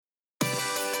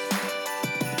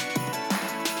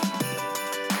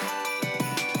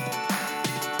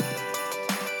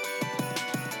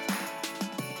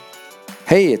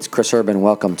Hey, it's Chris Urban.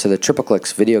 Welcome to the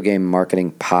TripleClicks Video Game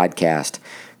Marketing Podcast.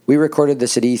 We recorded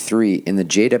this at E3 in the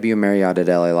JW Marriott at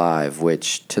LA Live,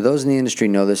 which, to those in the industry,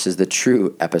 know this is the true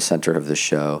epicenter of the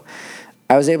show.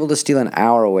 I was able to steal an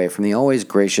hour away from the always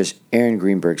gracious Aaron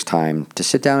Greenberg's time to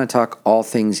sit down and talk all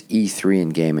things E3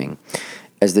 and gaming.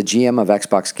 As the GM of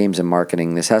Xbox Games and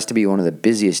Marketing, this has to be one of the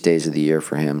busiest days of the year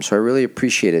for him, so I really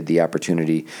appreciated the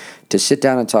opportunity to sit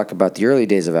down and talk about the early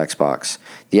days of Xbox,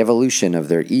 the evolution of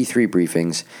their E3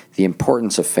 briefings, the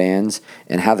importance of fans,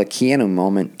 and how the Keanu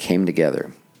moment came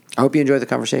together. I hope you enjoy the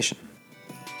conversation.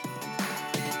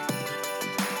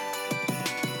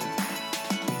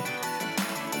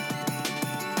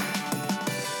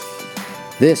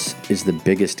 This is the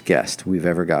biggest guest we've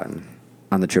ever gotten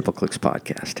on the TripleClicks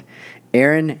podcast.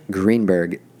 Aaron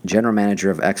Greenberg, General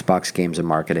Manager of Xbox Games and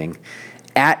Marketing.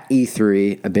 At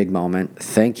E3, a big moment.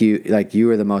 Thank you. You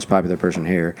are the most popular person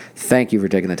here. Thank you for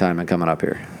taking the time and coming up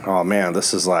here. Oh, man,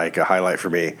 this is like a highlight for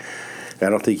me. I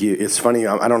don't think it's funny.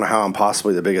 I don't know how I'm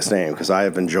possibly the biggest name because I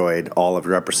have enjoyed all of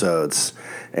your episodes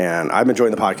and I'm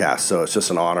enjoying the podcast. So it's just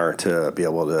an honor to be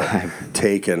able to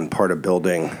take and part of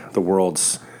building the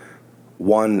world's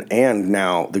one and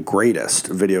now the greatest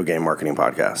video game marketing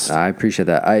podcast. I appreciate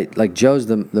that. Joe's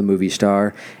the movie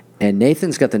star, and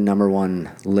Nathan's got the number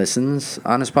one listens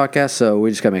on his podcast, so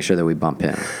we just got to make sure that we bump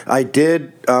him. I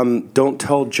did, don't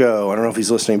tell Joe, I don't know if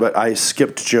he's listening, but I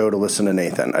skipped Joe to listen to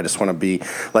Nathan. I just want to be,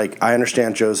 I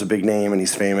understand Joe's a big name and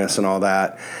he's famous and all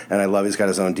that, and I love he's got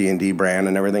his own D&D brand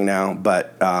and everything now,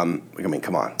 but,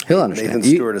 come on. He'll understand.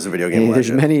 Nathan Stewart is a video game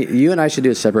legend. You and I should do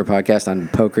a separate podcast on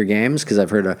poker games, because I've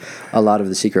heard a lot of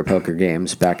the secret poker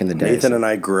games back in the day. Nathan and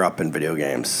I grew up in video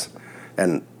games,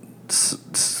 and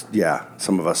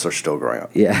some of us are still growing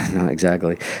up. Yeah, no,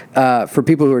 exactly. For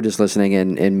people who are just listening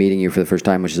and meeting you for the first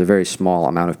time, which is a very small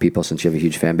amount of people since you have a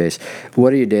huge fan base,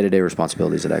 what are your day-to-day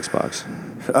responsibilities at Xbox?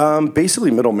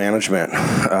 Basically middle management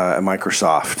at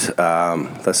Microsoft.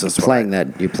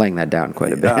 You're playing that down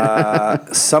quite a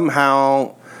bit.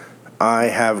 Somehow I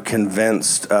have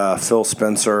convinced Phil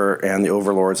Spencer and the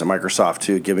overlords at Microsoft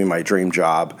to give me my dream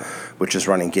job, which is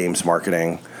running games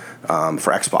marketing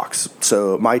for Xbox.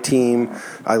 So my team,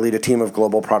 I lead a team of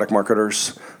global product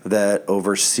marketers that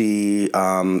oversee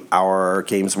our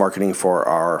games marketing for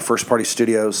our first-party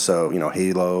studios. So,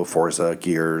 Halo, Forza,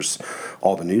 Gears,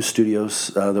 all the new studios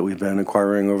that we've been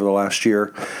acquiring over the last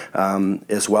year,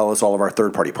 as well as all of our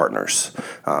third-party partners.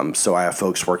 So I have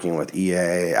folks working with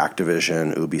EA,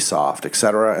 Activision, Ubisoft, et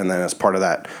cetera. And then as part of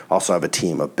that, also have a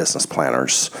team of business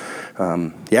planners.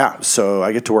 So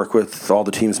I get to work with all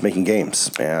the teams making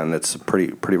games, and it's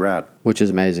pretty rad. Which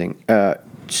is amazing.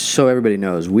 So everybody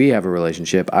knows, we have a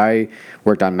relationship. I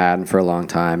worked on Madden for a long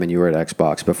time, and you were at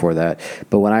Xbox before that.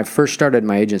 But when I first started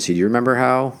my agency, do you remember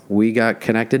how we got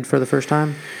connected for the first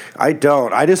time? I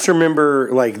don't. I just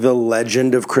remember the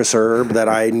legend of Chris Erb that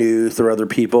I knew through other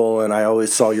people, and I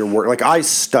always saw your work. I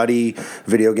study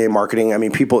video game marketing. I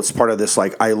mean, people, it's part of this,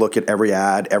 I look at every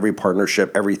ad, every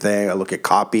partnership, everything. I look at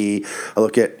copy. I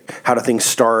look at how do things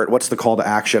start. What's the call to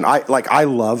action? I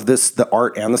love the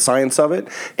art and the science of it.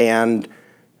 And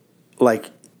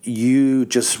you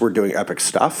just were doing epic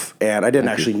stuff, and I didn't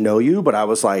actually know you, but I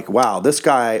was like, wow, this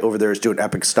guy over there is doing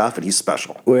epic stuff, and he's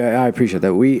special. Well, I appreciate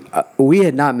that. We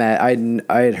had not met.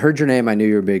 I had heard your name. I knew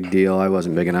you were a big deal. I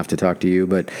wasn't big enough to talk to you,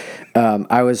 but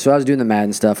I was doing the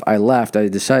Madden stuff. I left. I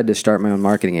decided to start my own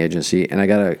marketing agency, and I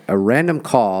got a random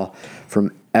call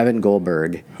from Evan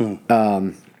Goldberg,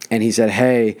 and he said,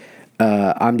 hey,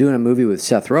 I'm doing a movie with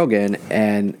Seth Rogen,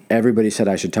 and everybody said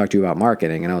I should talk to you about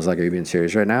marketing. And I was like, are you being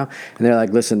serious right now? And they're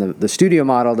like, listen, the studio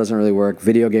model doesn't really work.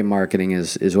 Video game marketing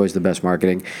is always the best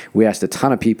marketing. We asked a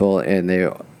ton of people, and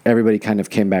everybody kind of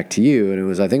came back to you.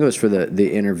 And I think it was for the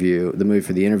movie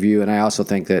for the interview. And I also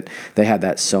think that they had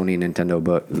that Sony Nintendo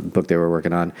book they were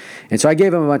working on. And so I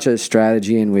gave them a bunch of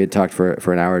strategy, and we had talked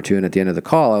for an hour or two. And at the end of the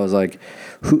call, I was like,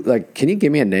 can you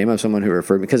give me a name of someone who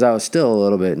referred me? Because I was still a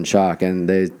little bit in shock. And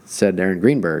they said Aaron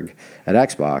Greenberg at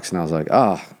Xbox. And I was like,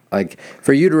 oh,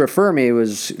 for you to refer me, it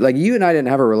was you and I didn't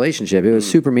have a relationship. It was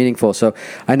super meaningful. So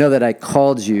I know that I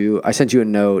called you, I sent you a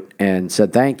note and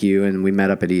said thank you, and we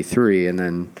met up at E3, and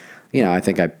then, I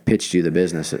think I pitched you the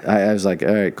business. I was like,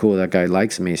 all right, cool, that guy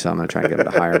likes me, so I'm going to try and get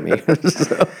him to hire me.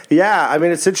 So. Yeah, I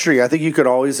mean, it's interesting. I think you could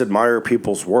always admire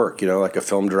people's work, like a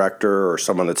film director or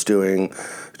someone that's doing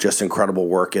just incredible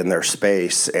work in their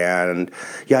space. And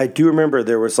yeah, I do remember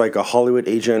there was a Hollywood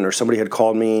agent or somebody had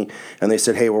called me and they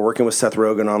said, hey, we're working with Seth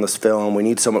Rogen on this film. We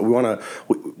need someone, we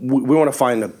want to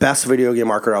find the best video game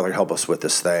marketer out there to help us with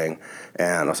this thing.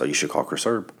 And I was like, you should call Chris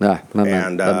Erb.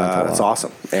 That's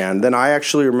awesome. And then I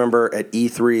actually remember at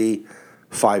E3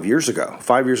 5 years ago.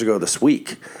 5 years ago this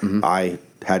week, I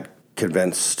had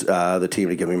convinced the team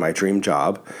to give me my dream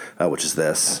job, which is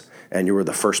this. And you were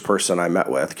the first person I met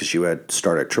with because you had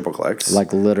started TripleClicks.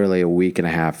 Like literally a week and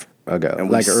a half ago. And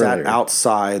we like sat earlier.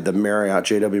 outside the Marriott,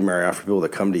 JW Marriott, for people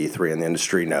that come to E3 in the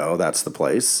industry know that's the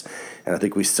place. And I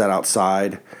think we sat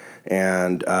outside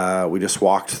and we just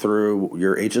walked through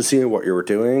your agency and what you were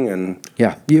doing. And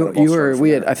Yeah, kind of all started from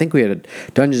there. I think we had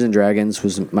Dungeons and Dragons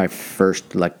was my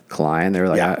first like client. They were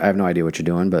like, Yeah. I have no idea what you're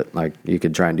doing, but like you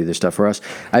could try and do this stuff for us.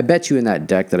 I bet you in that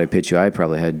deck that I pitched you, I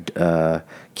probably had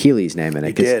Keely's name in it.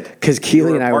 You did. Because You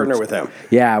Keely were and a I partner were with him.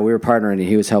 Yeah, we were partnering, and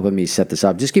he was helping me set this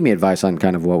up. Just give me advice on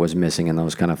kind of what was missing and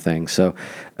those kind of things. So,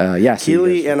 yeah. So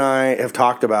Keely and I have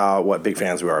talked about what big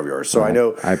fans we are of yours. So I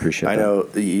know. I appreciate I that. know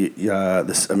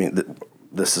this. I mean,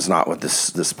 this is not what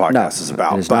this podcast is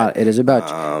about. It is not. It is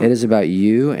about. It is about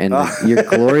you and your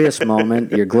glorious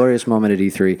moment. Your glorious moment at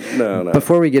E3. No.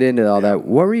 Before we get into all that,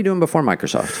 what were you doing before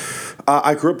Microsoft?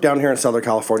 I grew up down here in Southern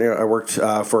California. I worked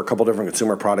for a couple different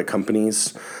consumer product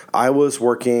companies. I was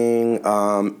working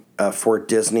for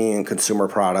Disney and consumer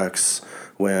products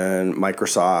when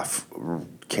Microsoft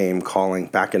came calling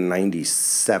back in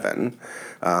 '97.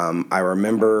 I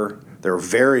remember they were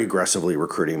very aggressively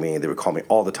recruiting me. They would call me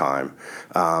all the time.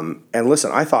 And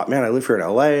listen, I thought, man, I live here in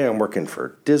LA. I'm working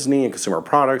for Disney and consumer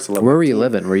products. Where were you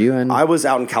living? Were you in? I was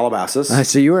out in Calabasas.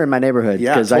 So you were in my neighborhood.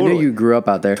 Yeah, because I knew totally. you grew up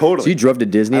out there. Totally. So you drove to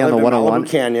Disney I on the lived in 101. Malibu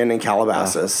Canyon in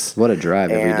Calabasas. What a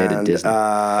drive every day to Disney.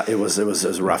 It was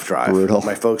a rough drive. Brutal.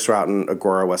 My folks were out in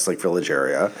Agora, Westlake Village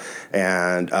area,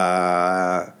 and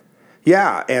I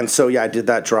did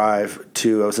that drive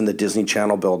to. I was in the Disney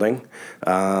Channel building.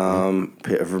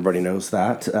 Everybody knows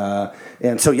that,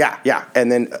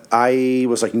 and then I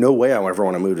was like, no way I ever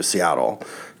want to move to Seattle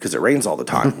because it rains all the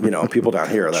time. You know, people down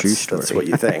here. That's what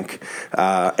you think.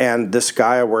 And this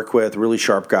guy I work with, really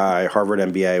sharp guy, Harvard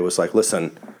MBA, was like,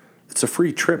 listen. It's a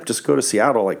free trip. Just go to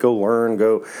Seattle. Like, go learn,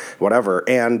 go whatever.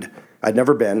 And I'd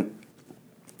never been.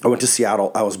 I went to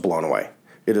Seattle. I was blown away.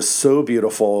 It is so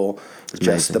beautiful.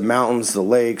 Just amazing. the mountains, the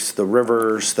lakes, the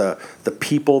rivers, the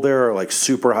people there are like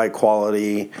super high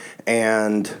quality.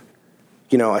 And,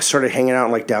 you know, I started hanging out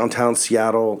in like downtown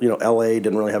Seattle. You know, LA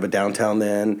didn't really have a downtown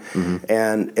then. Mm-hmm.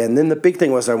 And then the big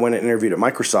thing was I went and interviewed at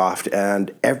Microsoft,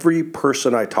 and every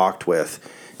person I talked with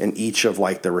in each of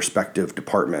like the respective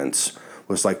departments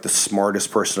was like the smartest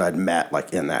person I'd met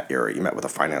like in that area. You met with a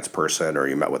finance person or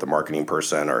you met with a marketing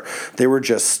person, or they were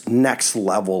just next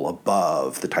level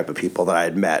above the type of people that I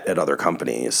had met at other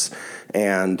companies.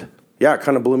 And yeah, it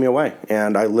kind of blew me away.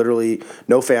 And I literally,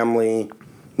 no family,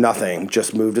 nothing,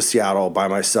 just moved to Seattle by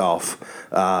myself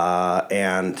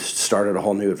and started a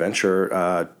whole new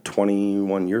adventure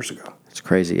 21 years ago. It's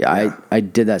crazy. Yeah. I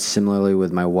did that similarly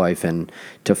with my wife and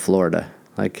to Florida.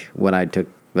 Like when I took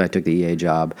the EA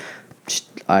job,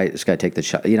 I just got to take the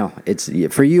shot. You know, it's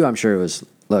for you. I'm sure it was.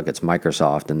 Look, it's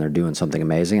Microsoft, and they're doing something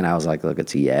amazing. And I was like, look,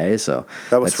 it's EA. So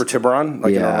that was for Tiburon,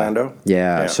 like in Orlando.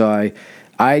 Yeah. So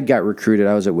I got recruited.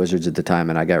 I was at Wizards at the time,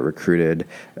 and I got recruited.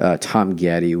 Tom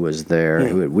Getty was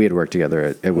there. We had worked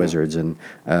together at Wizards, and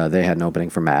they had an opening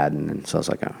for Madden. And so I was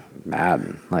like, oh,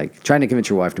 Madden. Like trying to convince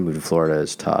your wife to move to Florida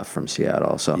is tough from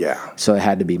Seattle. So So it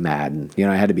had to be Madden. You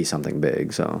know, it had to be something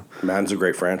big. So Madden's a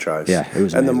great franchise. Yeah, it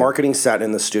was. And amazing. the marketing sat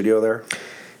in the studio there.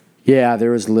 Yeah, there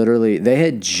was literally, they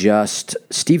had just,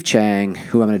 Steve Chang,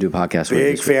 who I'm going to do a podcast with.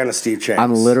 Big fan of Steve Chang.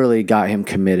 I'm literally got him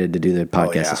committed to do the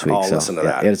podcast this week. I'll so listen to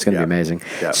that. It's going to be amazing.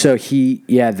 Yeah. So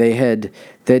they had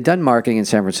done marketing in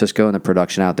San Francisco and the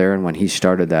production out there. And when he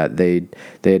started that, they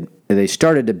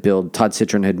started to build, Todd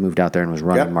Citron had moved out there and was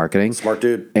running marketing. Smart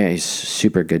dude. Yeah, he's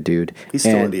super good dude. He's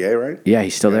still in DA, right? Yeah,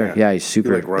 he's still there. Yeah, he's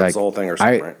super. He runs the whole thing or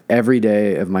something, right? Every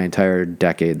day of my entire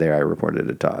decade there, I reported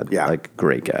to Todd. Yeah. Like,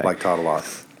 great guy. Like Todd a lot.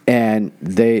 And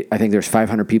I think there's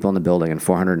 500 people in the building, and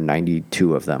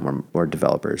 492 of them were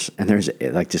developers. And there's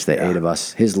like just the 8 of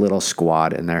us, his little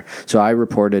squad in there. So I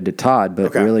reported to Todd,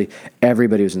 but really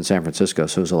everybody was in San Francisco,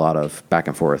 so it was a lot of back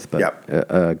and forth. But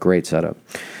a great setup.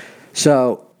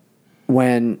 So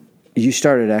when you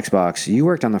started Xbox, you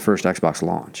worked on the first Xbox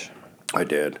launch. I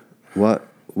did.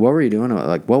 What were you doing?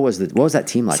 Like, what was that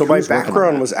team like? So my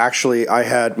background was actually,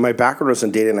 my background was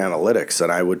in data and analytics, and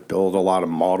I would build a lot of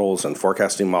models and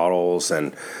forecasting models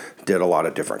and did a lot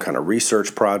of different kind of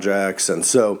research projects. And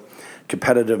so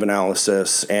competitive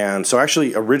analysis. And so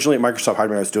actually originally at Microsoft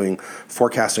hired me, I was doing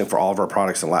forecasting for all of our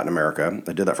products in Latin America.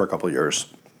 I did that for a couple of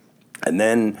years. And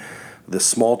then the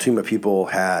small team of people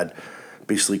had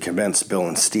basically convinced Bill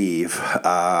and Steve,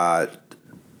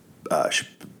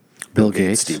 Bill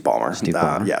Gates, Steve Ballmer. Steve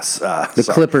Ballmer. Yes. The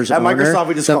So, Clippers at owner. Microsoft,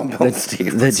 we just call him Bill and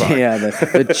Steve. Sorry.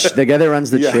 The guy that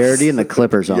runs the Yes. charity and the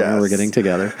Clippers owner Yes. were getting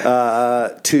together.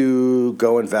 To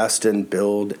go invest and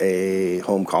build a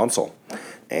home console.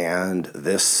 And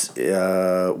this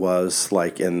was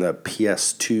like in the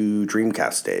PS2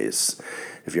 Dreamcast days,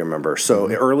 if you remember.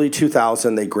 So early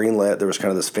 2000, they greenlit. There was kind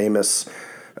of this famous,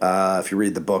 if you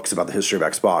read the books about the history of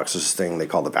Xbox, there's this thing they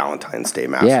call the Valentine's Day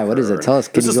Massacre. Yeah, what is it? Tell us.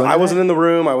 Can you go into I wasn't that? in the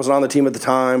room. I wasn't on the team at the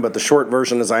time, but the short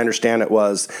version, as I understand it,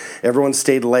 was everyone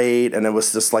stayed late, and it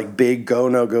was this like big go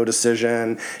no go decision.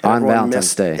 And On everyone Valentine's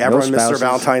missed, Day. No everyone missed their spouses?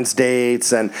 Valentine's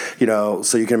dates, and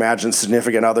so you can imagine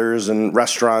significant others and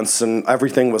restaurants and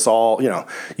everything was all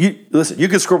You listen, you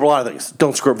could screw up a lot of things.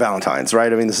 Don't screw up Valentine's,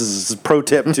 right? I mean, this is a pro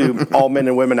tip to all men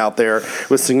and women out there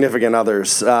with significant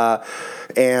others,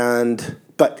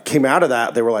 But came out of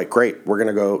that, they were like, great, we're going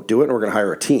to go do it, and we're going to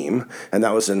hire a team. And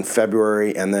that was in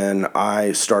February, and then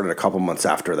I started a couple months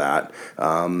after that.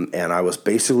 And I was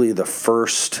basically the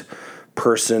first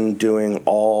person doing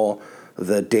all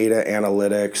the data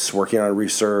analytics, working on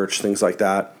research, things like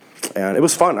that. And it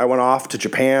was fun. I went off to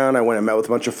Japan. I went and met with a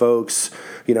bunch of folks.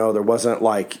 There wasn't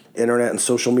like internet and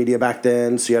social media back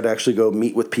then, so you had to actually go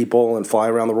meet with people and fly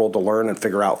around the world to learn and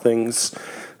figure out things.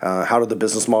 How did the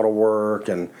business model work,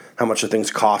 and how much do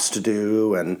things cost to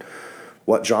do, and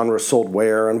what genre sold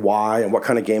where and why, and what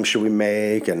kind of game should we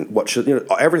make, and what should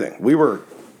everything. We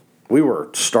were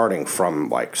starting from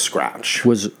like scratch.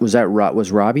 Was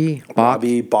Robbie Bach?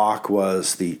 Robbie Bach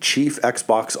was the chief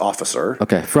Xbox officer.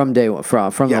 Okay, from day one,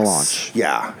 from Yes. the launch.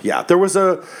 Yeah.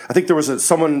 I think there was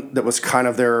someone that was kind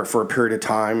of there for a period of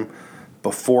time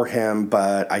before him,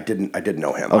 but I didn't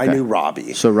know him. Okay. I knew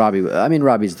Robbie. So Robbie's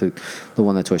the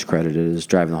one that's always credited as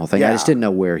driving the whole thing. I just didn't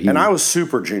know where he. And I was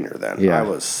super junior then. Yeah. I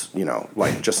was,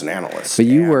 like just an analyst. But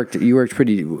you worked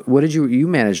pretty. What did you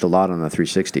managed a lot on the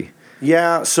 360?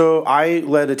 Yeah, so I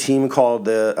led a team called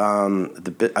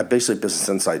basically Business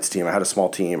Insights team. I had a small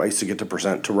team. I used to get to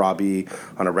present to Robbie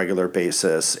on a regular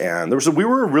basis, and we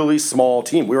were a really small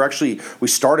team. We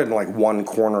started in like one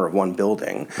corner of one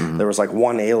building. Mm-hmm. There was like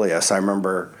one alias. I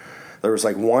remember there was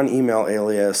like one email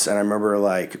alias, and I remember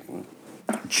like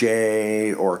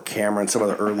Jay or Cameron, some of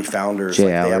the early founders, Jay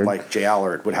they had Allard. like Jay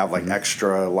Allard would have like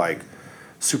extra like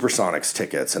Supersonics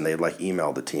tickets, and they'd like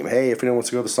email the team, hey, if anyone wants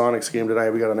to go to the Sonics game today,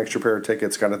 we got an extra pair of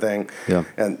tickets, kind of thing. Yeah.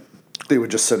 And they would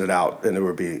just send it out, and it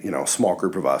would be a small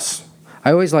group of us.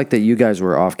 I always liked that you guys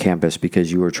were off campus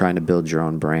because you were trying to build your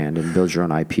own brand and build your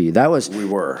own IP. We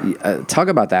were. Talk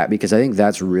about that, because I think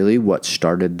that's really what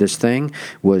started this thing,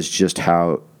 was just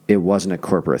how it wasn't a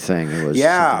corporate thing. It was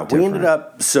something we different.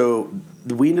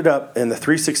 ended up in the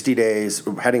 360 days,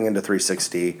 heading into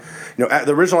 360.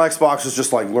 The original Xbox was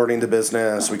just like learning the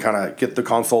business. We kind of get the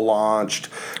console launched.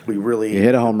 We really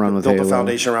hit a home run with built Halo. the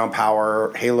foundation around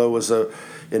power. Halo was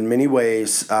in many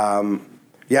ways.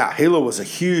 Halo was a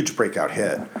huge breakout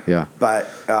hit. Yeah. But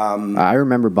I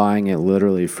remember buying it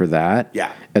literally for that.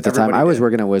 Yeah, At the time, everybody I was did.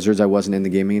 working at Wizards. I wasn't in the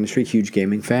gaming industry. Huge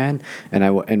gaming fan. And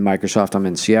in Microsoft, I'm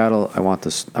in Seattle. I want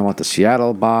the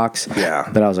Seattle box. Yeah.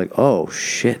 But I was like, oh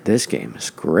shit, this game is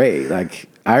great. Like,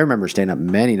 I remember staying up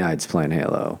many nights playing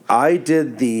Halo. I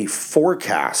did the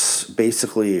forecasts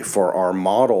basically for our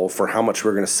model for how much we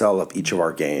were going to sell of each of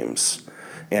our games.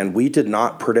 And we did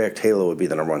not predict Halo would be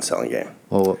the number one selling game.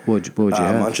 Well, what would you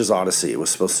have? Munch's Odyssey was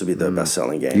supposed to be the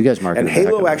best-selling game. You guys marketed and the heck out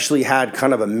Halo of it. actually had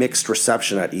kind of a mixed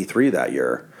reception at E3 that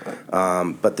year.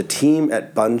 But the team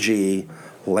at Bungie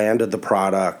landed the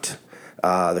product.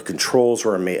 The controls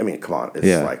were amazing. I mean, come on.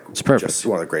 It's perfect. Just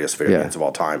one of the greatest video games of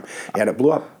all time. And it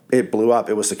blew up.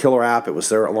 It was the killer app. It was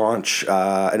there at launch.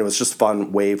 And it was just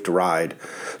fun wave to ride.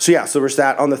 So there was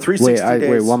that. On the 360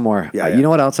 Wait, one more. Yeah, You know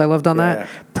what else I loved on that? Yeah.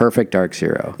 Perfect Dark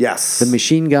Zero. Yes. The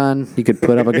machine gun you could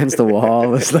put up against the wall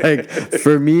was like,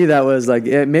 for me, that was like,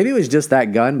 maybe it was just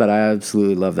that gun, but I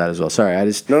absolutely love that as well. Sorry,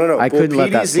 No. I couldn't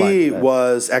let that slide. PDZ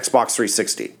was Xbox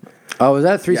 360. Oh, was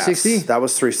that 360? Yes, that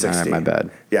was 360. All right, my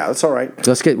bad. Yeah, that's all right.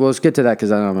 Let's get to that,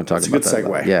 because I know I'm going to talk about that. It's a good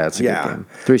segue. Yeah, it's a good game.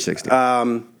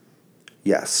 360.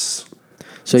 Yes.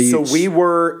 So we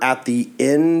were at the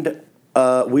end.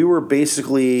 We were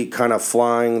basically kind of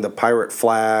flying the pirate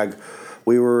flag.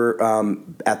 We were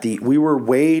we were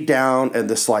way down at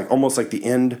this almost like the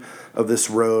end of this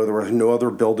road. There were no other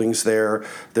buildings there.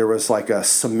 There was like a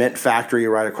cement factory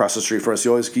right across the street from us.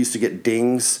 You always used to get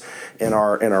dings in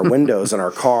our windows in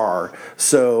our car.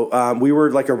 So we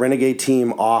were like a renegade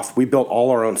team off. We built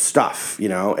all our own stuff,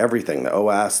 everything, the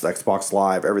OS, the Xbox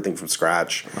Live, everything from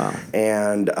scratch. Wow.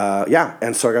 And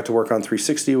and so I got to work on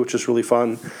 360, which was really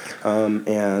fun.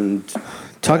 And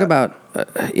talk about,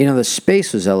 the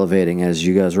space was elevating as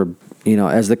you guys were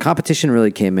as the competition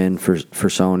really came in for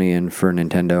Sony and for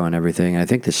Nintendo and everything, I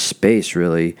think the space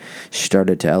really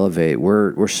started to elevate.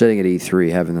 We're sitting at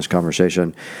E3 having this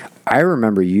conversation. I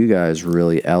remember you guys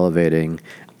really elevating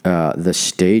the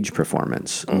stage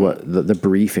performance, the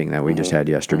briefing that we just had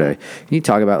yesterday. Can you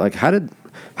talk about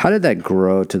how did that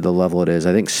grow to the level it is?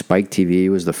 I think Spike TV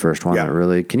was the first one that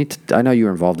really. I know you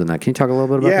were involved in that. Can you talk a little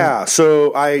bit about that? Yeah,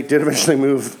 so I did eventually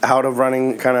move out of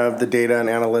running kind of the data and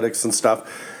analytics and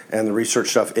stuff and the research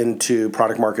stuff into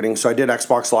product marketing. So I did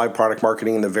Xbox Live product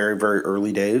marketing in the very, very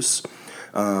early days,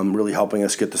 really helping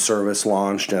us get the service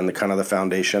launched and the kind of the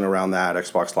foundation around that,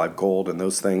 Xbox Live Gold and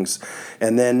those things.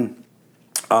 And then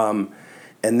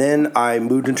I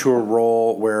moved into a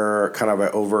role where kind of I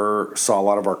oversaw a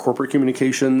lot of our corporate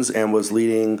communications and was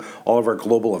leading all of our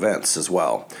global events as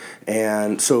well.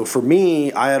 And so for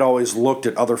me, I had always looked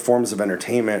at other forms of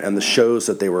entertainment and the shows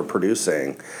that they were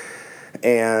producing.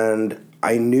 And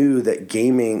I knew that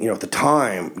gaming, at the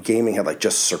time, gaming had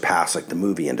just surpassed the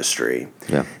movie industry.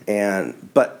 Yeah.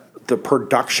 But the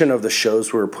production of the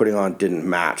shows we were putting on didn't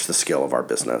match the scale of our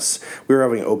business. We were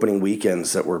having opening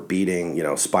weekends that were beating,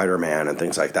 Spider-Man and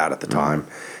things like that at the time.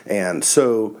 And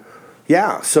so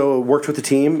worked with the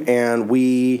team, and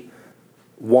we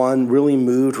really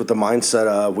moved with the mindset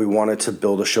of we wanted to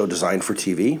build a show designed for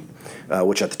TV,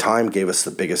 which at the time gave us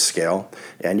the biggest scale.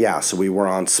 And so we were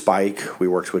on Spike. We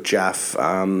worked with Jeff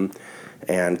and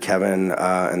Kevin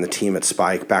and the team at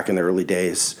Spike back in the early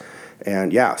days.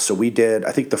 And so we did,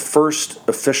 I think the first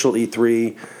official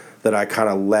E3 that I kind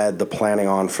of led the planning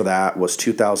on for that was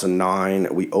 2009.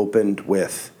 We opened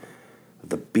with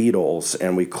the Beatles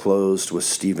and we closed with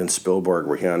Steven Spielberg,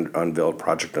 where he unveiled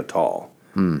Project Natal.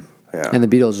 Yeah. And the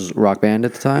Beatles rock band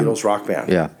at the time? Beatles rock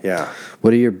band. Yeah.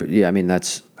 What are your,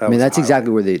 that's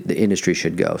exactly where the industry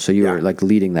should go. So you were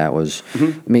leading that was,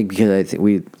 because I think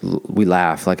we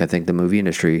laugh, I think the movie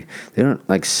industry, they don't,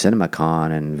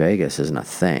 CinemaCon in Vegas isn't a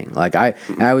thing.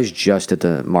 I was just at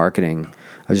the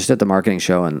marketing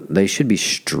show, and they should be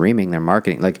streaming their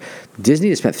marketing. Disney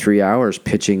has spent 3 hours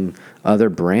pitching other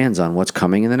brands on what's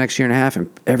coming in the next year and a half, and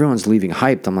everyone's leaving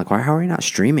hyped. I'm how are we not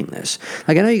streaming this?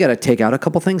 I know you got to take out a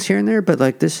couple things here and there,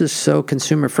 but this is so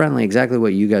consumer friendly, exactly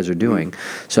what you guys are doing.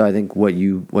 So I think what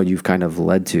you've kind of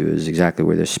led to is exactly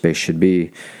where this space should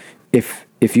be. If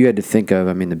you had to think of,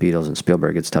 the Beatles and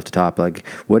Spielberg, it's tough to top.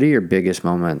 What are your biggest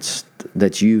moments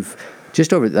that you've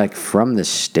just over from the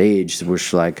stage,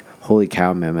 which holy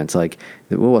cow moments?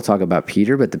 We'll talk about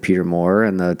Peter, but the Peter Moore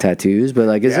and the tattoos. But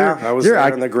I was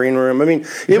there in the green room.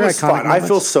 It was fun. Moments? I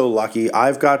feel so lucky.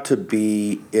 I've got to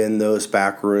be in those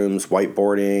back rooms,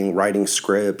 whiteboarding, writing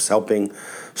scripts, helping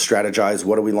strategize.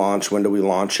 What do we launch? When do we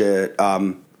launch it?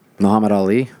 Muhammad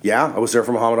Ali. Yeah, I was there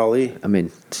for Muhammad Ali.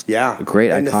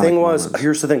 Great. And the thing was, moments.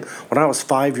 Here's the thing: when I was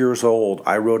 5 years old,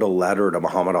 I wrote a letter to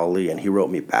Muhammad Ali, and he wrote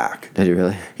me back. Did he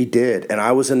really? He did, and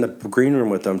I was in the green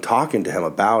room with him, talking to him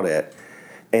about it,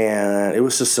 and it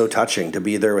was just so touching to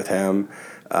be there with him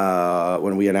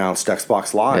when we announced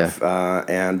Xbox Live,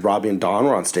 and Robbie and Don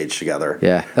were on stage together.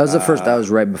 Yeah, that was the first. That was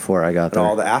right before I got there.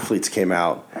 All the athletes came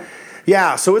out.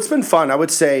 Yeah, so it's been fun. I would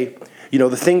say,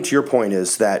 the thing to your point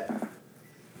is that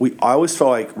I always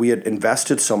felt like we had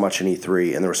invested so much in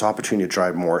E3, and there was opportunity to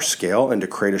drive more scale and to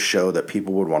create a show that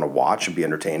people would want to watch and be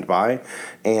entertained by.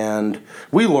 And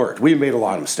we learned. We made a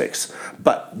lot of mistakes,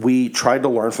 but we tried to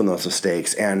learn from those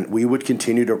mistakes, and we would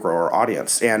continue to grow our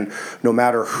audience. And no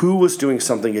matter who was doing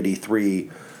something at E3,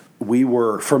 we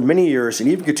were, for many years, and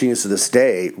even continues to this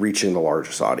day, reaching the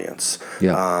largest audience.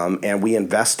 Yeah. And we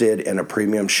invested in a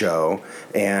premium show.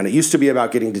 And it used to be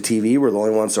about getting to TV. We're the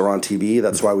only ones that are on TV.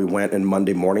 That's why we went in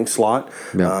Monday morning slot,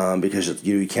 because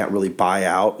you can't really buy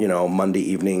out, Monday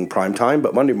evening prime time.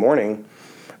 But Monday morning,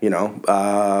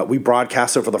 we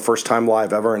broadcasted for the first time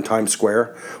live ever in Times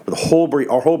Square. With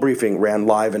our whole briefing ran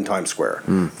live in Times Square.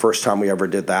 First time we ever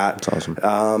did that. That's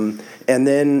awesome. And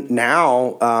then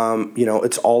now,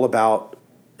 it's all about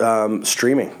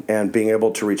streaming and being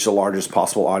able to reach the largest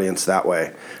possible audience that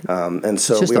way. And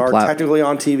so we are technically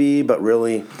on TV, but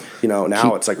really,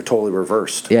 now it's totally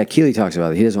reversed. Yeah, Keeley talks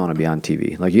about it. He doesn't want to be on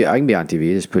TV. I can be on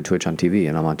TV. Just put Twitch on TV,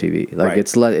 and I'm on TV.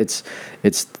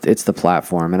 It's the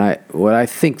platform. And what I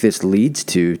think this leads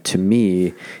to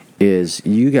me, is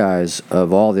you guys,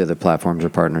 of all the other platforms or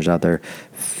partners out there,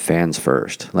 fans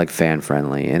first, fan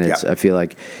friendly, and I feel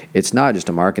like it's not just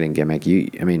a marketing gimmick.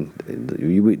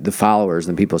 The followers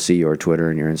and people see your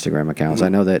Twitter and your Instagram accounts. I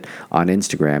know that on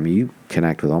Instagram you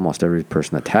connect with almost every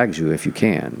person that tags you if you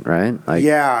can, right?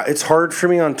 It's hard for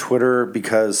me on Twitter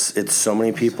because it's so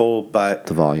many people, but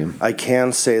the volume. I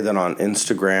can say that on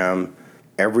Instagram,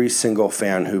 every single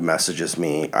fan who messages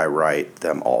me, I write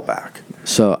them all back.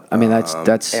 So I mean,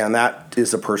 that's and that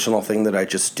is a personal thing that I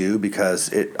just do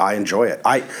because I enjoy it.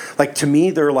 To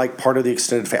me, they're like part of the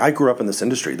extended family. I grew up in this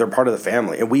industry. They're part of the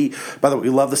family, and by the way, we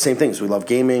love the same things. We love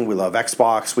gaming. We love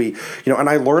Xbox. And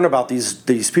I learn about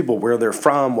these people, where they're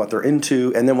from, what they're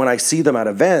into, and then when I see them at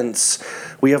events,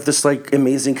 we have this like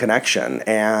amazing connection.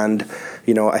 And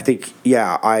I think,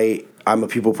 I'm a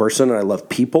people person and I love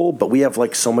people, but we have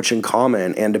like so much in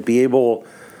common, and to be able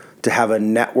to have a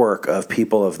network of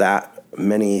people of that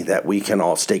many that we can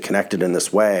all stay connected in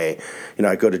this way.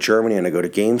 I go to Germany and I go to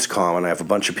Gamescom and I have a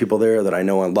bunch of people there that I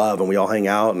know and love, and we all hang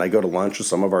out, and I go to lunch with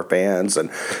some of our fans, and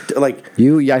like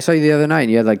I saw you the other night,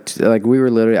 and you had like we were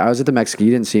literally, I was at the Mexican,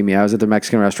 you didn't see me, I was at the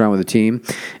Mexican restaurant with a team,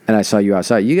 and I saw you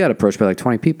outside. You got approached by like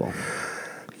 20 people.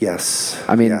 Yes.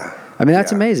 I mean,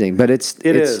 that's amazing, but it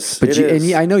is. But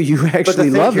I know you actually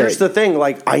love it. Here's the thing,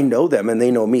 like I know them and they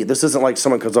know me. This isn't like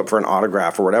someone comes up for an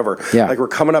autograph or whatever. Yeah. Like we're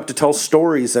coming up to tell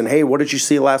stories and, hey, what did you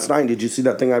see last night? Did you see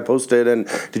that thing I posted? And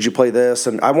did you play this?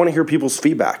 And I want to hear people's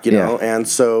feedback, you know? And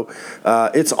so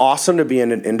it's awesome to be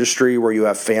in an industry where you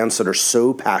have fans that are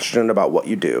so passionate about what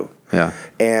you do. Yeah.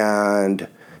 And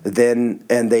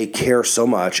they care so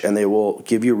much, and they will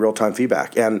give you real-time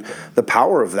feedback. And the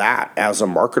power of that as a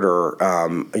marketer,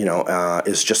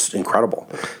 is just incredible.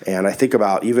 And I think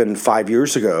about even 5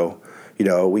 years ago,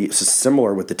 it's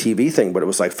similar with the TV thing, but it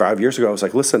was like 5 years ago, I was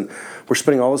like, listen, we're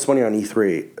spending all this money on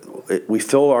E3. We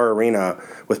fill our arena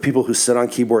with people who sit on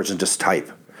keyboards and just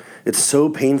type. It's so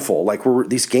painful. Like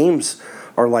these games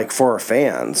are like for our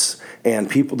fans, and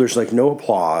there's like no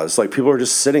applause. Like people are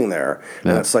just sitting there,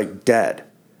 and it's like dead.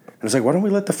 And it's like, why don't we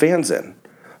let the fans in?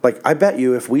 Like, I bet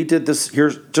you if we did this,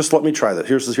 just let me try this.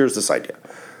 Here's this idea.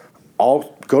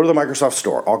 I'll go to the Microsoft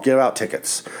store. I'll give out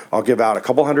tickets. I'll give out a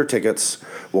couple hundred tickets.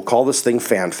 We'll call this thing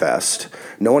FanFest.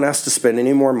 No one has to spend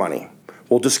any more money.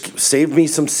 We'll just save me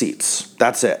some seats.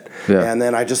 That's it. Yeah. And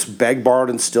then I just beg, borrowed,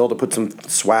 and stilled to put some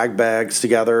swag bags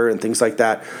together and things like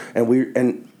that.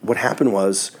 And what happened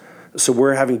was, so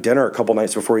we're having dinner a couple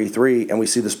nights before E3, and we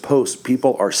see this post.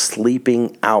 People are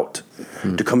sleeping out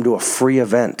to come to a free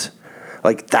event.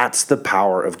 Like, that's the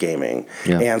power of gaming.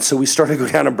 Yeah. And so we started to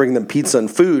go down and bring them pizza and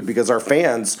food because our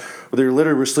fans, they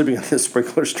literally were sleeping and the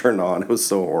sprinklers turned on. It was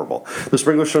so horrible. The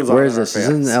sprinklers turned on. Where is this? Is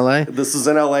this in L.A.? This is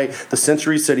in L.A., the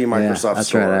Century City Microsoft store.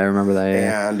 That's right. I remember that.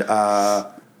 Yeah.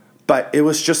 And, but it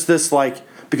was just this, like,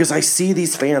 because I see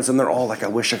these fans and they're all like, I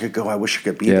wish I could go. I wish I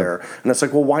could be there. And it's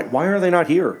like, well, why are they not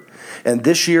here? And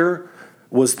this year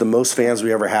was the most fans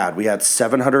we ever had. We had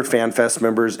 700 FanFest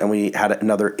members, and we had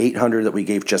another 800 that we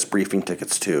gave just briefing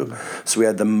tickets to. So we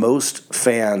had the most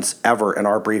fans ever in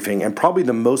our briefing, and probably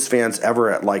the most fans ever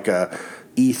at like a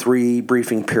E3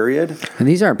 briefing period. And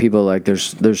these aren't people like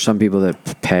there's some people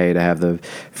that pay to have the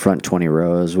front 20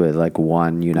 rows with like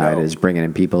one United is bringing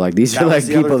in people. Like these are like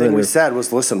people that the other thing we said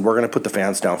was, listen, we're going to put the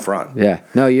fans down front. Yeah.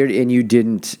 No,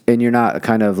 you're not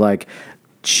kind of like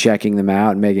checking them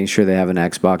out and making sure they have an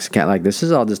Xbox account. Like, this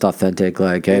is all just authentic.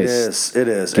 Like, hey, it is.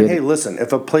 And hey, listen,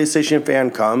 if a PlayStation fan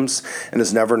comes and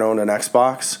has never known an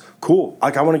Xbox, cool.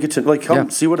 Like, I want to get to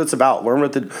come see what it's about, learn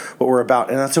what we're about,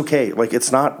 and that's okay. Like,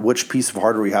 it's not which piece of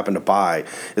hardware you happen to buy.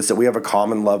 It's that we have a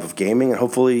common love of gaming, and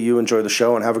hopefully you enjoy the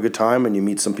show and have a good time, and you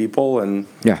meet some people. And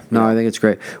I think it's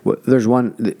great. There's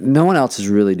no one else is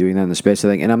really doing that in the space, I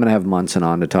think, and I'm going to have Munson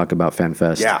on to talk about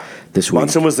FanFest this week.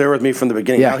 Munson was there with me from the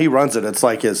beginning. Now he runs it. It's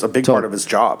like a big part of his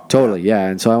job. Totally,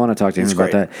 and so I want to talk to him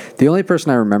about that. The only person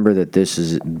I remember that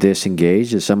this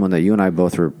engaged is someone that you and I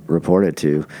both reported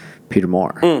to, Peter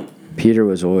Moore. Peter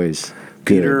was always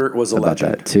good. Peter was a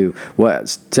legend that too.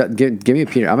 Give me a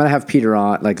Peter. I'm gonna have Peter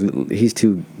on. Like, he's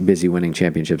too busy winning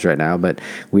championships right now, but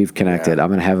we've connected. I'm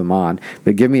gonna have him on.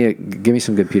 But give me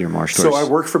some good Peter Moore stories. So I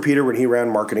worked for Peter when he ran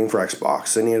marketing for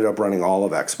Xbox, and he ended up running all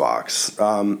of Xbox.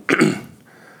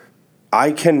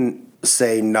 I can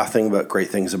say nothing but great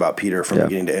things about Peter from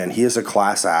beginning to end. He is a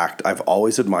class act. I've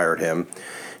always admired him.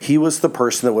 He was the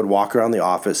person that would walk around the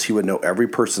office. He would know every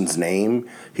person's name.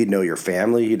 He'd know your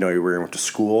family. He'd know where you went to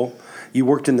school. You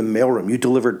worked in the mailroom. You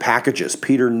delivered packages.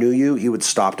 Peter knew you. He would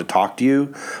stop to talk to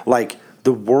you. Like,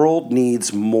 the world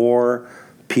needs more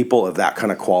people of that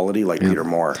kind of quality like Peter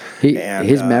Moore.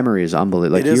 His memory is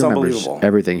unbelievable. Like, it is he remembers unbelievable.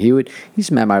 Everything. He's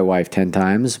met my wife 10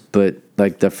 times, but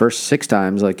like the first 6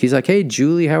 times, like, he's like, "Hey,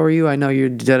 Julie, how are you? I know you're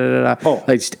da da da." Oh,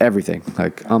 like, just everything,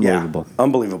 like, unbelievable,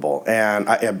 unbelievable. And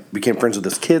I became friends with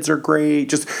his kids. Are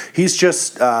great. He's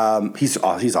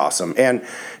awesome. And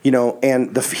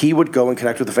he would go and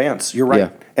connect with the fans. You're right. Yeah.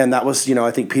 And that was,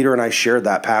 I think Peter and I shared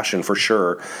that passion for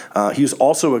sure. He was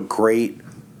also a great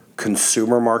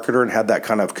consumer marketer and had that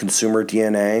kind of consumer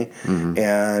DNA,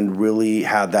 and really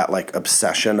had that like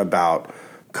obsession about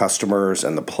customers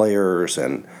and the players,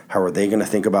 and how are they going to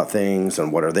think about things,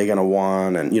 and what are they going to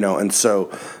want, and and so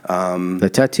the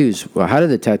tattoos. Well, how did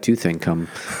the tattoo thing come?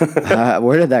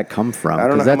 Where did that come from? I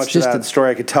don't know how much of that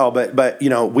story I could tell, but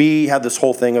we had this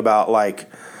whole thing about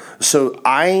so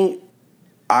I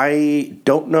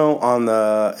don't know on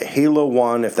the Halo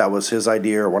one if that was his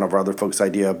idea or one of our other folks'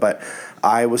 idea, but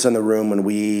I was in the room when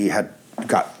we had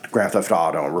got Grand Theft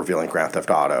Auto and revealing Grand Theft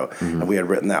Auto, and we had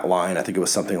written that line. I think it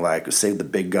was something like "Save the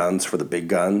big guns for the big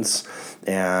guns,"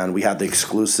 and we had the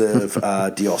exclusive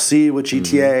DLC with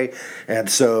GTA, and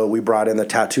so we brought in the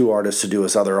tattoo artist to do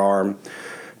his other arm.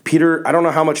 Peter, I don't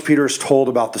know how much Peter's told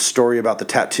about the story about the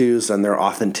tattoos and their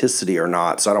authenticity or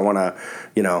not, so I don't want to,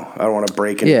 I don't want to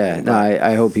break anything. Yeah, no,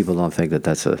 I hope people don't think that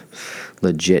that's a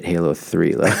legit Halo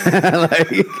 3. Well,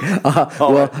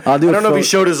 I'll do. I don't know if he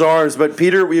showed his arms, but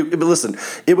Peter, but listen,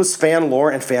 it was fan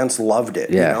lore and fans loved it.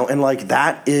 Yeah. And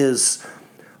that is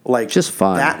just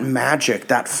fun. That magic,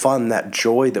 that fun, that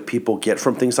joy that people get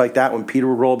from things like that. When Peter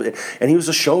rolled it, and he was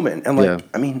a showman, and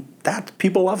I mean, that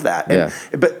people love that.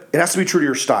 But it has to be true to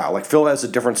your style. Like Phil has a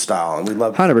different style, and we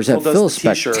love 100%. Phil's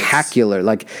spectacular.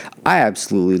 Like I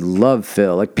absolutely love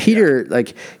Phil. Like Peter,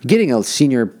 like getting a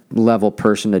senior level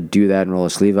person to do that and roll a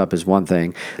sleeve up is one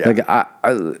thing. Yeah.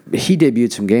 Like he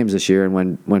debuted some games this year,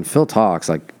 and when Phil talks,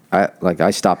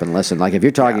 I stop and listen. Like if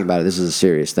you're talking about it, this is a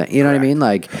serious thing. You know what I mean?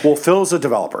 Like, well, Phil's a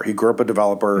developer. He grew up a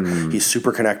developer. He's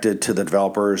super connected to the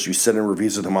developers. You sit in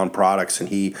reviews with him on products, and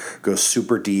he goes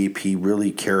super deep. He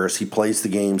really cares. He plays the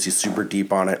games. He's super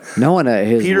deep on it. No one at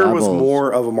his Peter level was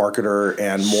more of a marketer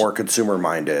and more consumer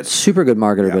minded. Super good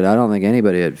marketer, but I don't think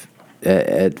anybody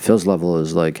at Phil's level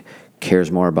is like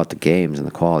cares more about the games and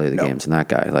the quality of the games than that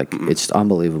guy. Like it's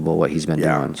unbelievable what he's been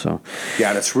doing. So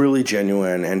and it's really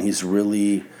genuine, and he's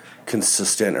really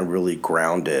consistent and really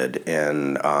grounded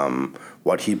in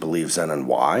what he believes in and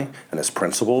why, and his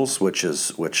principles, which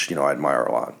I admire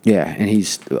a lot. Yeah, and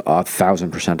he's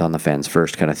 1,000% on the fans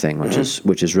first kind of thing, which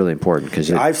is really important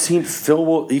because I've seen Phil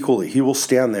will equally. He will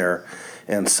stand there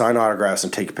and sign autographs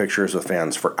and take pictures with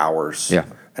fans for hours. Yeah.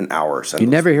 And hours. And you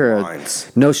never hear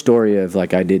no story of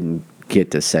like I didn't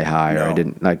get to say hi or I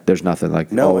didn't like. There's nothing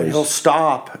like always. He'll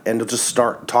stop and he'll just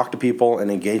talk to people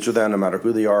and engage with them no matter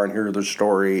who they are and hear their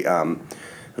story.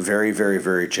 Very, very,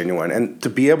 very genuine, and to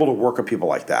be able to work with people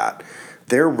like that,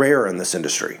 they're rare in this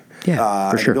industry. Yeah,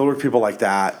 for sure. Build with people like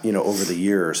that, over the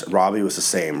years. Robbie was the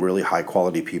same, really high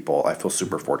quality people. I feel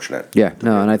super fortunate. Yeah,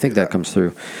 and I think that comes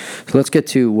through. So let's get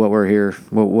to what we're here.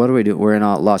 What do we do? We're in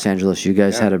Los Angeles. You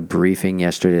guys had a briefing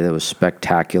yesterday that was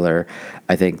spectacular.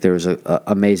 I think there was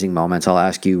amazing moments. I'll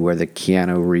ask you where the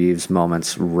Keanu Reeves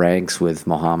moments ranks with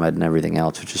Muhammad and everything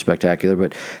else, which is spectacular.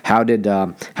 But how do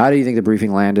you think the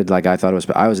briefing landed? Like I thought it was.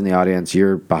 I was in the audience.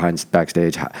 You're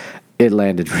backstage. It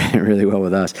landed really well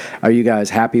with us. Are you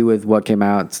guys happy with what came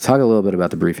out? Talk a little bit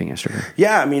about the briefing yesterday.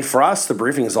 Yeah, I mean, for us, the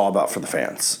briefing is all about for the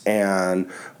fans. And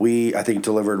we, I think,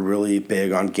 delivered really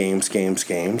big on games, 60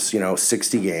 games.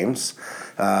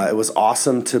 It was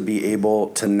awesome to be able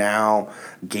to now,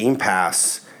 Game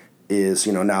Pass is,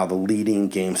 now the leading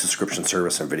game subscription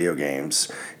service in video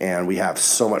games. And we have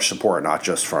so much support, not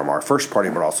just from our first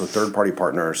party, but also third-party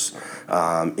partners,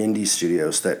 indie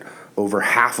studios, that over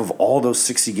half of all those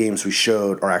 60 games we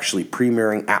showed are actually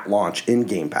premiering at launch in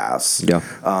Game Pass. Yeah.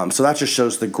 So that just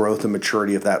shows the growth and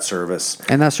maturity of that service.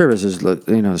 And that service is,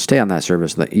 stay on that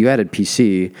service. You added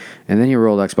PC, and then you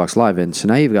rolled Xbox Live in, so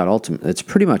now you've got Ultimate. It's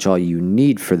pretty much all you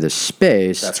need for this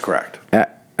space. That's correct.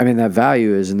 I mean, that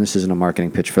value is, and this isn't a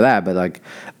marketing pitch for that, but like,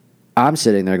 I'm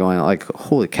sitting there going like,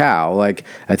 holy cow, like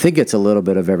I think it's a little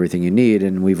bit of everything you need,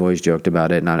 and we've always joked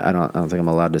about it, and I don't think I'm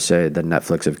allowed to say the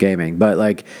Netflix of gaming, but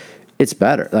like it's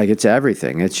better. Like it's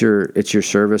everything. It's your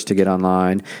service to get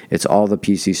online. It's all the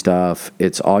PC stuff.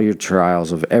 It's all your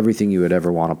trials of everything you would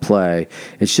ever want to play.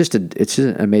 It's just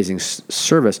an amazing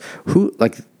service.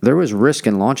 There was risk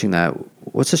in launching that.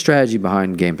 What's the strategy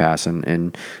behind Game Pass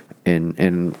and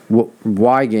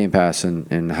why Game Pass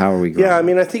and how are we growing? Yeah, I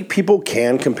mean, I think people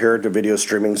can compare it to video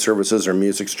streaming services or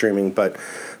music streaming, but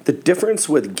the difference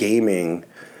with gaming,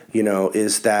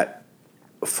 is that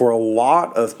for a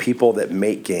lot of people that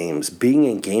make games, being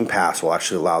in Game Pass will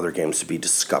actually allow their games to be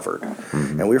discovered.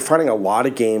 Mm-hmm. And we're finding a lot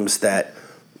of games that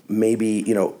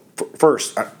maybe,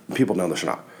 first, people know this or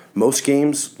not, most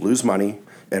games lose money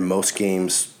and most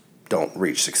games don't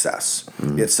reach success.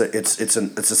 Mm-hmm. It's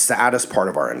the saddest part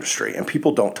of our industry, and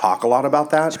people don't talk a lot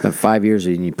about that. Spent 5 years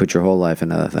and you put your whole life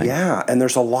into that thing. Yeah, and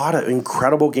there's a lot of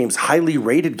incredible games, highly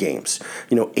rated games,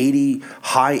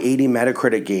 high 80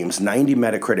 Metacritic games, 90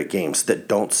 Metacritic games that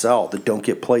don't sell, that don't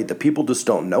get played, that people just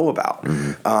don't know about.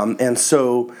 Mm-hmm. And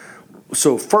so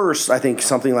So first, I think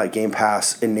something like Game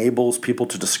Pass enables people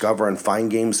to discover and find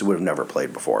games they would have never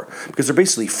played before because they're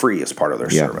basically free as part of their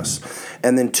service.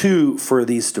 And then two, for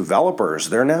these developers,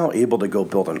 they're now able to go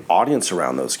build an audience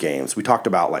around those games. We talked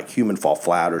about like Human Fall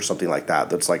Flat or something like that.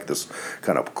 That's like this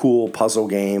kind of cool puzzle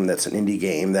game that's an indie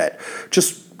game that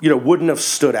just wouldn't have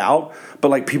stood out, but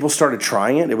like people started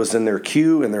trying it. It was in their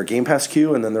queue, in their Game Pass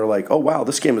queue, and then they're like, oh wow,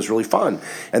 this game is really fun.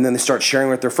 And then they start sharing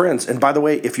with their friends. And by the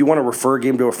way, if you want to refer a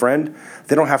game to a friend,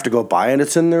 they don't have to go buy it.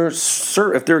 It's in their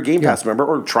if they're a Game Pass member,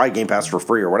 or try Game Pass for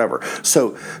free or whatever.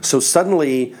 So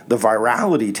suddenly the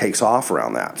virality takes off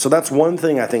around that. So that's one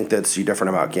thing I think that's different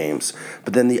about games.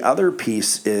 But then the other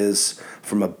piece is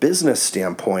from a business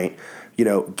standpoint,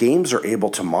 games are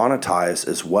able to monetize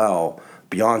as well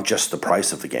beyond just the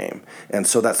price of the game. And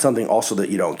so that's something also that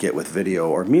you don't get with video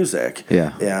or music.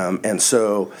 And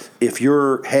so if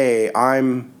you're, hey,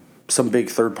 I'm some big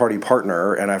third-party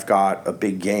partner and I've got a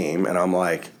big game and I'm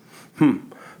like,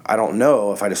 I don't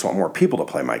know if I just want more people to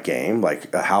play my game,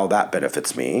 like how that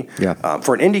benefits me.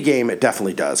 For an indie game, it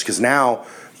definitely does, because now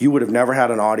you would have never had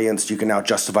an audience. You can now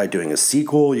justify doing a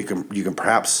sequel. You can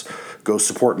perhaps go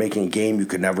support making a game you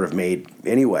could never have made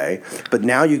anyway. But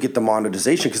now you get the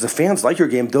monetization because the fans like your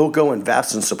game. They'll go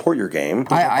invest and support your game.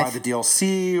 They'll buy the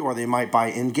DLC, or they might buy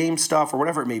in-game stuff or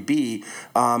whatever it may be,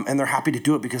 and they're happy to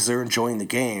do it because they're enjoying the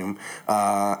game.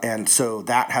 And so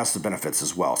that has the benefits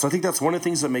as well. So I think that's one of the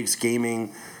things that makes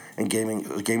gaming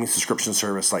subscription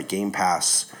service like Game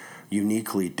Pass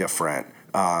uniquely different.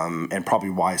 And probably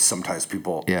why sometimes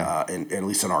people, and at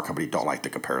least in our company, don't like the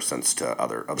comparisons to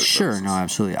other services. No,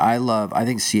 absolutely. I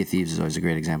think Sea of Thieves is always a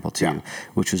great example too,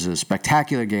 which was a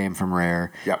spectacular game from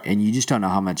Rare, and you just don't know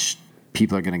how much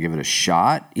people are going to give it a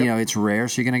shot. It's Rare,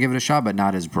 so you're going to give it a shot, but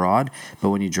not as broad.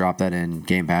 But when you drop that in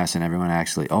Game Pass and everyone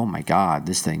actually, oh my God,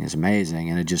 this thing is amazing,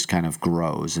 and it just kind of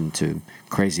grows into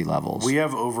crazy levels. We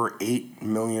have over 8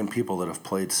 million people that have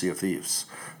played Sea of Thieves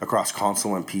across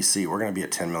console and PC. We're going to be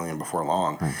at 10 million before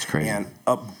long. That's crazy. And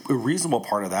a reasonable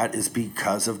part of that is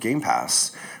because of Game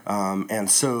Pass. And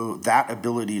so that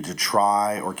ability to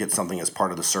try or get something as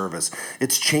part of the service,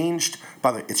 it's changed.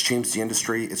 By the way, it's changed the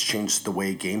industry. It's changed the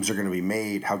way games are going to be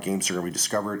made, how games are going to be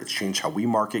discovered. It's changed how we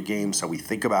market games, how we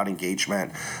think about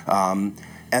engagement. And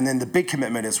then the big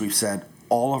commitment is, we've said,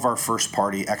 all of our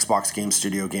first-party Xbox Game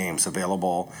Studio games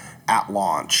available at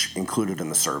launch included in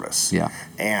the service.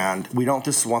 And we don't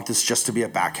just want this just to be a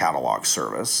back catalog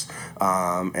service.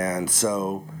 And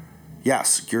so,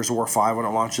 yes, Gears of War 5 when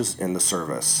it launches in the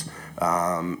service.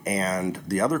 And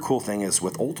the other cool thing is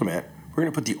with Ultimate, we're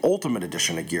going to put the Ultimate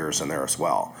Edition of Gears in there as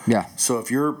well. So if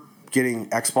you're getting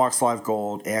Xbox Live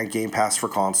Gold and Game Pass for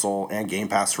console and Game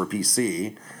Pass for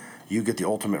PC, you get the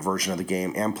Ultimate version of the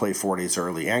game and play 4 days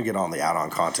early and get on the add-on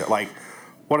content. Like,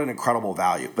 what an incredible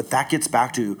value. But that gets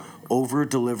back to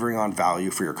over-delivering on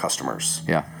value for your customers.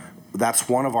 That's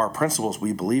one of our principles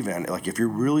we believe in. Like, if you're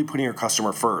really putting your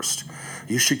customer first,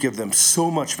 you should give them so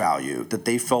much value that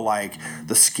they feel like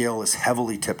the scale is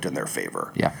heavily tipped in their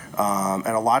favor. And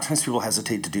a lot of times people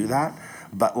hesitate to do that,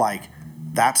 but like,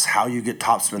 that's how you get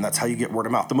top spin. That's how you get word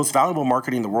of mouth. The most valuable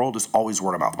marketing in the world is always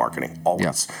word of mouth marketing.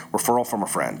 Always. Referral from a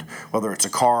friend, whether it's a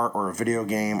car or a video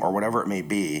game or whatever it may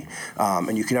be.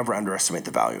 And you can never underestimate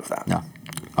the value of that.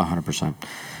 100%.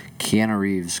 Keanu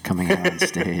Reeves coming out on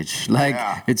stage.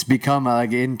 It's become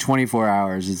like in 24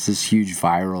 hours, it's this huge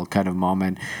viral kind of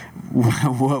moment.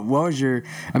 What was your,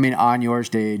 on your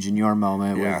stage in your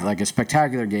moment with like a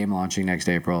spectacular game launching next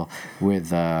April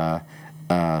with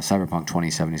Cyberpunk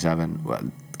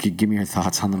 2077. Give me your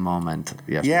thoughts on the moment.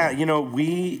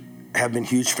 We have been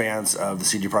huge fans of the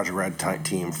CD Projekt Red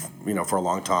team, for a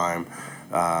long time.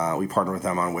 We partnered with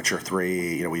them on Witcher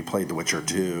 3. We played The Witcher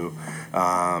 2,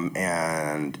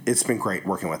 and it's been great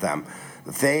working with them.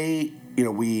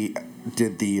 We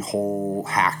did the whole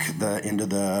hack into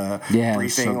the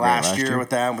briefing last year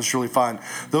with them. It was really fun.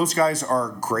 Those guys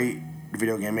are great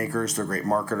video game makers. They're great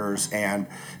marketers, and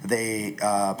they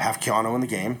have Keanu in the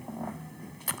game.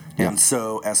 And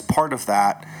so as part of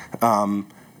that,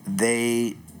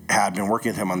 they had been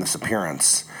working with him on this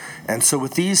appearance. And so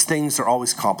with these things, they're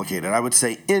always complicated. I would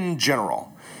say, in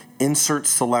general, insert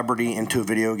celebrity into a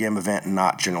video game event,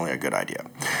 not generally a good idea,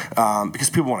 because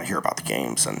people want to hear about the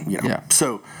games, and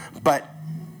So, but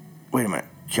wait a minute,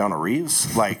 Keanu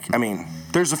Reeves?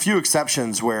 There's a few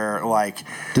exceptions where,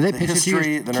 did they pitch us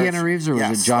Keanu Reeves, or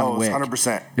was it John Wick?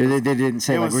 100%. They didn't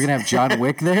say, we're going to have John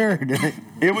Wick there?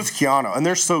 It was Keanu, and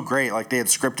they're so great. They had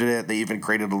scripted it. They even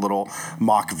created a little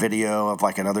mock video of,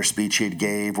 another speech he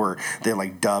gave where they,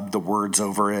 dubbed the words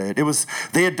over it.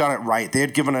 They had done it right. They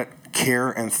had given it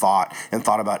care and thought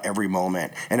about every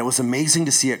moment. And it was amazing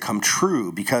to see it come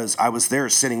true because I was there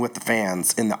sitting with the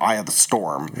fans in the eye of the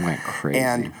storm. It went crazy.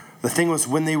 And the thing was,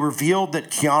 when they revealed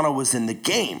that Keanu was in the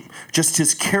game, just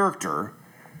his character,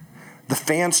 the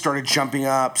fans started jumping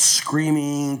up,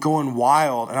 screaming, going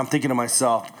wild. And I'm thinking to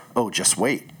myself, oh, just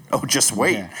wait. Oh, just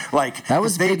wait. Yeah. Like, that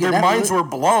was their minds were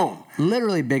blown.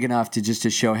 Literally big enough to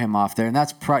show him off there. And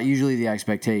that's usually the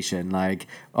expectation. Like,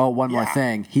 oh, one more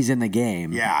thing. He's in the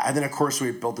game. Yeah. And then, of course,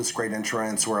 we built this great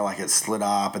entrance where, like, it slid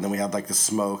up. And then we had, like, the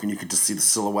smoke. And you could just see the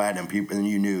silhouette. And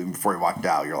you knew before he walked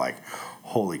out, you're like,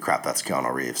 holy crap, that's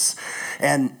Keanu Reeves.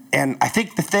 And I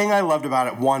think the thing I loved about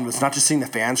it, one, was not just seeing the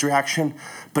fans' reaction,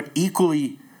 but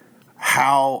equally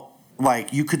how,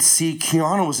 like, you could see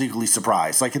Keanu was equally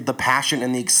surprised. Like, the passion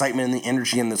and the excitement and the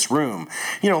energy in this room.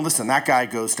 You know, listen, that guy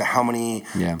goes to how many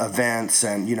events,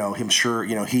 and, you know, I'm sure,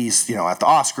 you know, he's, you know, at the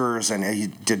Oscars, and he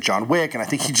did John Wick, and I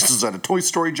think he just was at a Toy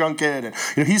Story junket, and,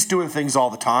 you know, he's doing things all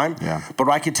the time. Yeah. But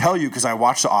I can tell you, because I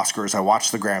watch the Oscars, I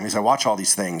watch the Grammys, I watch all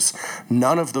these things,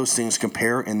 none of those things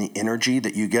compare in the energy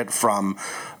that you get from,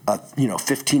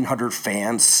 1,500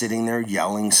 fans sitting there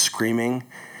yelling, screaming.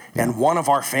 And one of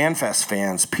our FanFest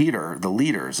fans, Peter, the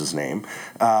leader is his name,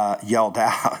 yelled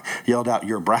out,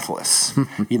 "You're breathless."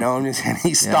 You know, and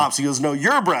he stops. He goes, "No,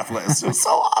 you're breathless." It was so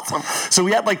awesome. So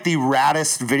we had like the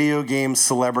raddest video game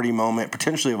celebrity moment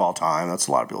potentially of all time. That's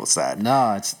a lot of people have said.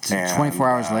 No, it's 24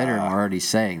 hours later, and we're already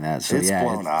saying that. So it's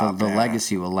blown up, the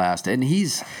legacy will last. And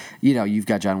he's, you know, you've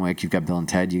got John Wick, you've got Bill and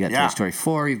Ted, you got Toy Story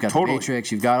 4, you've got The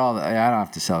Matrix, you've got all the. I don't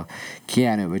have to sell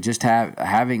Keanu, but just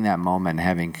having that moment, and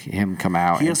having him come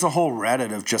out. He has a whole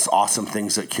Reddit of just awesome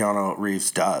things that Keanu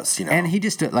Reeves does, you know. And he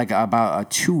just did, like,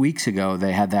 about 2 weeks ago,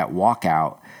 they had that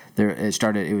walkout.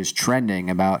 It was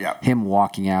trending about him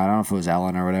walking out. I don't know if it was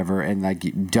Ellen or whatever, and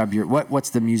like dub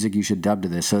what's the music you should dub to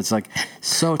this? So it's like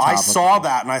so topical. I saw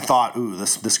that and I thought, ooh,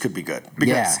 this could be good,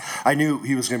 because I knew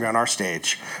he was going to be on our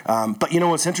stage. But you know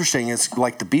what's interesting is,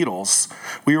 like the Beatles,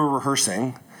 we were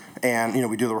rehearsing. And, you know,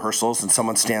 we do the rehearsals, and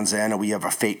someone stands in, and we have a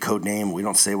fake code name. We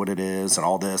don't say what it is and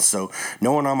all this. So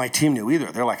no one on my team knew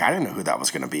either. They're like, I didn't know who that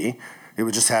was going to be.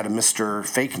 It just had a Mr.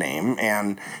 Fake name.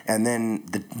 And then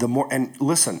the more, and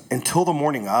listen, until the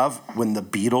morning of, when the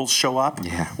Beatles show up,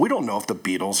 we don't know if the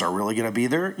Beatles are really going to be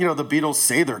there. You know, the Beatles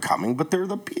say they're coming, but they're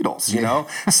the Beatles, you know?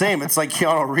 Same, it's like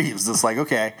Keanu Reeves. It's like,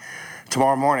 okay,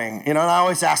 tomorrow morning, you know, and I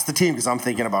always ask the team, because I'm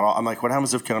thinking about I'm like, what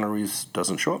happens if Keanu Reeves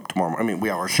doesn't show up tomorrow morning? I mean, we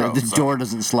have our show. The door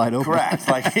doesn't slide open. Correct.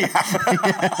 Like,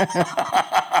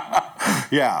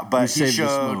 but he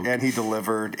showed and he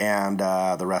delivered, and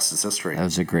the rest is history. That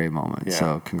was a great moment. Yeah.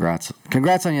 So congrats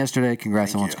on yesterday.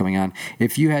 Congrats on what's coming on.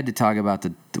 If you had to talk about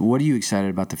what are you excited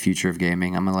about the future of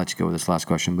gaming? I'm gonna let you go with this last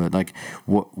question, but like,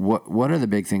 what are the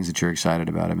big things that you're excited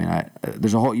about? I mean,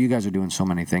 there's a whole. You guys are doing so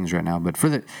many things right now, but for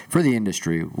the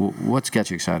industry, what's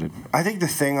got you excited? I think the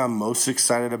thing I'm most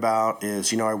excited about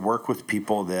is, you know, I work with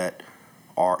people that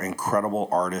are incredible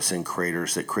artists and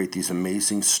creators that create these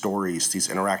amazing stories, these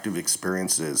interactive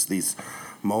experiences, these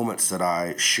moments that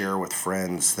I share with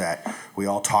friends that we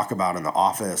all talk about in the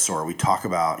office, or we talk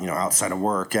about, you know, outside of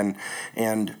work. And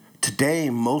today,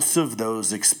 most of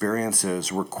those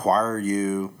experiences require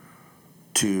you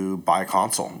to buy a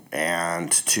console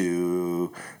and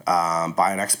to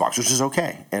buy an Xbox, which is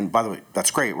okay. And by the way,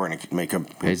 that's great. We're going to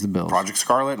make pays the bills. Project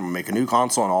Scarlet and make a new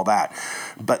console and all that.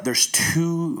 But there's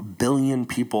 2 billion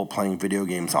people playing video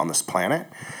games on this planet,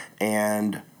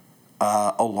 and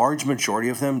a large majority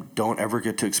of them don't ever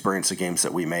get to experience the games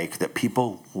that we make that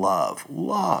people love.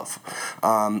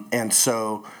 And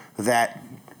so that,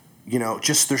 you know,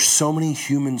 just there's so many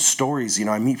human stories. You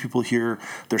know, I meet people here.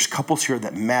 There's couples here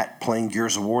that met playing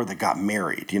Gears of War that got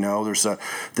married. You know,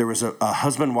 there was a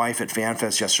husband and wife at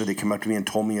FanFest yesterday. They came up to me and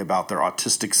told me about their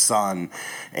autistic son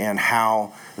and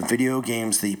how video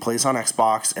games that he plays on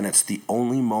Xbox, and it's the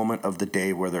only moment of the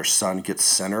day where their son gets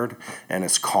centered and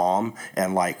is calm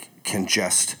and like can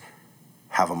just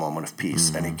have a moment of peace.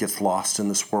 Mm-hmm. And he gets lost in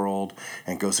this world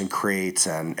and goes and creates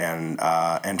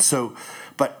and so,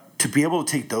 but to be able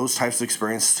to take those types of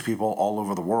experiences to people all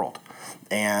over the world.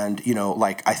 And, you know,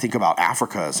 like I think about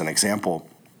Africa as an example.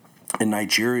 In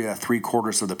Nigeria,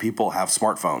 3/4 of the people have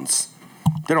smartphones.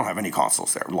 They don't have any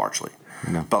consoles there, largely.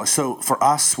 No. But so for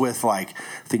us, with like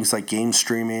things like game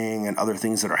streaming and other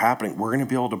things that are happening, we're going to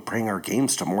be able to bring our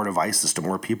games to more devices, to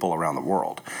more people around the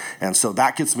world. And so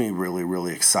that gets me really,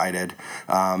 really excited.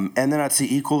 And then I'd say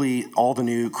equally all the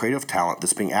new creative talent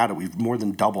that's being added. We've more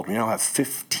than doubled. We now have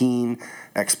 15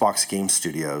 Xbox game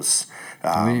studios. We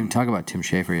didn't even talk about Tim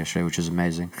Schafer yesterday, which is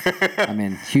amazing. I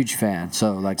mean, huge fan.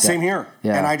 So like that. Same here.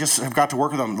 Yeah. And I just have got to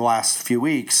work with him the last few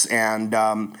weeks, and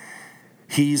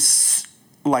he's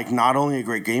like not only a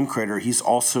great game creator, he's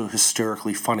also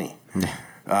hysterically funny.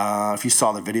 If you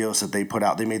saw the videos that they put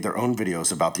out, they made their own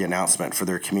videos about the announcement for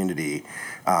their community,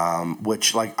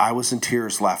 which like I was in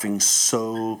tears laughing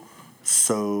so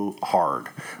hard.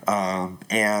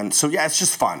 And so, yeah, it's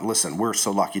just fun. Listen, we're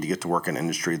so lucky to get to work in an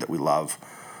industry that we love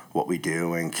what we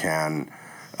do and can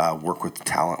work with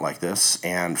talent like this.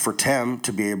 And for Tim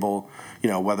to be able, you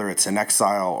know, whether it's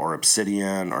inXile or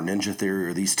Obsidian or Ninja Theory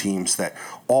or these teams that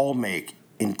all make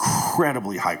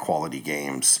incredibly high quality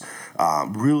games,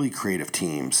 really creative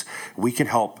teams, we can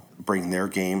help bring their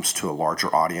games to a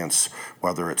larger audience,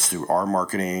 whether it's through our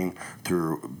marketing,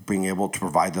 through being able to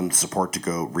provide them the support to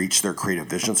go reach their creative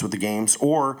visions with the games,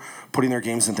 or putting their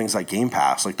games in things like Game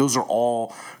Pass. Like those are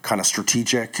all kind of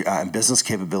strategic and business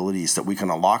capabilities that we can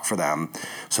unlock for them,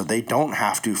 so they don't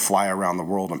have to fly around the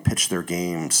world and pitch their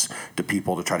games to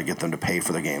people to try to get them to pay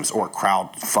for their games, or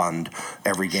crowd fund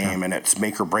every game, and it's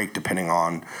make or break depending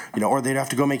on, you know, or they'd have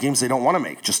to go make games they don't want to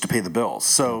make just to pay the bills.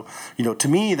 So, you know, to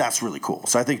me, that's really cool.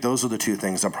 So I think those are the two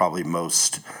things I'm probably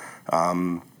most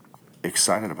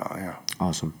excited about. Yeah.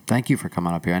 Awesome. Thank you for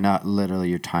coming up here. I know literally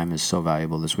your time is so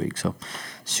valuable this week, so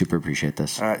super appreciate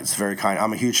this. It's very kind.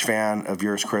 I'm a huge fan of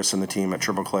yours, Chris, and the team at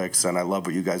TripleClicks, and I love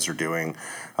what you guys are doing.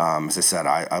 As I said,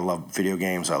 I love video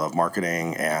games, I love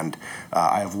marketing, and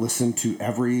I have listened to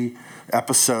every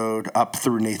episode up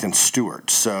through Nathan Stewart.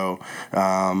 So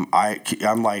I'm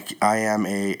like, I am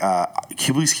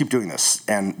please keep doing this.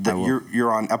 And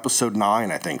you're on episode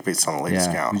 9, I think, based on the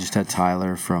latest count. We just had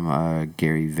Tyler from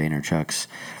Gary Vaynerchuk's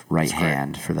right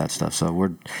hand for that stuff. So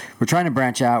we're trying to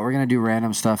branch out. We're gonna do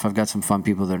random stuff. I've got some fun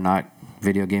people that are not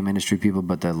video game industry people,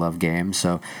 but they love games.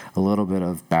 So a little bit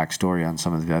of backstory on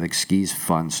some of the. I think Ski's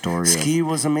fun story. Ski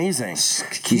was amazing.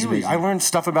 Keeley. I learned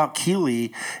stuff about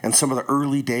Keeley and some of the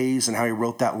early days and how he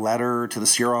wrote that letter to the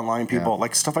Sierra Online people.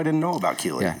 Like stuff I didn't know about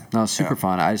Keeley. Yeah, no, super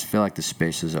fun. I just feel like the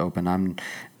space is open.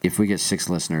 If we get 6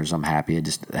 listeners, I'm happy.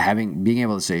 Being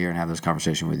able to sit here and have this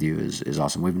conversation with you is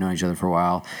awesome. We've known each other for a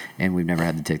while, and we've never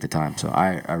had to take the time. So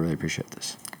I really appreciate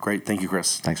this. Great. Thank you,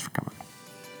 Chris. Thanks for coming.